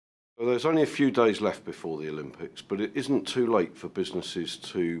Well, there's only a few days left before the Olympics, but it isn't too late for businesses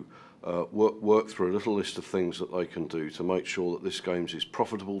to work through a little list of things that they can do to make sure that this Games is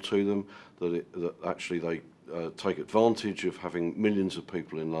profitable to them, that actually they take advantage of having millions of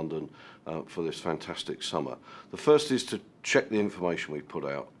people in London for this fantastic summer. The first is to check the information we put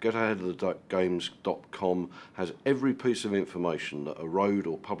out. Getaheadofthegames.com has every piece of information that a road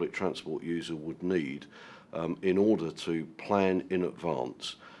or public transport user would need in order to plan in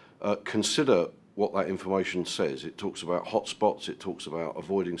advance. Consider what that information says. It talks about hotspots, it talks about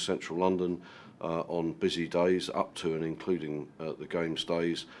avoiding central London on busy days, up to and including the Games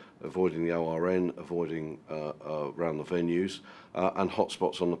days, avoiding the ORN, avoiding around the venues, and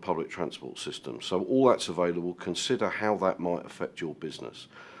hotspots on the public transport system. So all that's available. Consider how that might affect your business.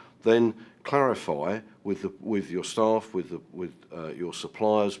 Then clarify with your staff, with your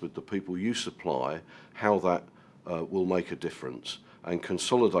suppliers, with the people you supply, how that will make a difference, and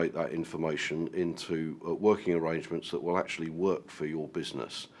consolidate that information into working arrangements that will actually work for your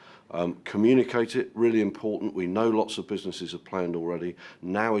business. Communicate it, really important. We know lots of businesses have planned already.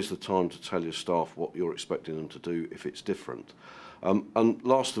 Now is the time to tell your staff what you're expecting them to do if it's different. And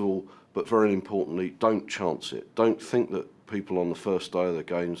last of all, but very importantly, don't chance it. Don't think that people on the first day of the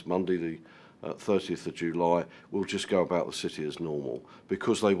Games, Monday the 30th of July, will just go about the city as normal,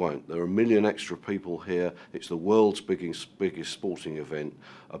 because they won't. There are a million extra people here. It's the world's biggest sporting event.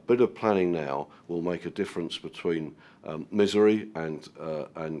 A bit of planning now will make a difference between misery and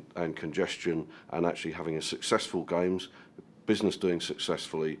congestion, and actually having a successful Games, business doing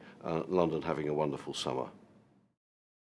successfully, London having a wonderful summer.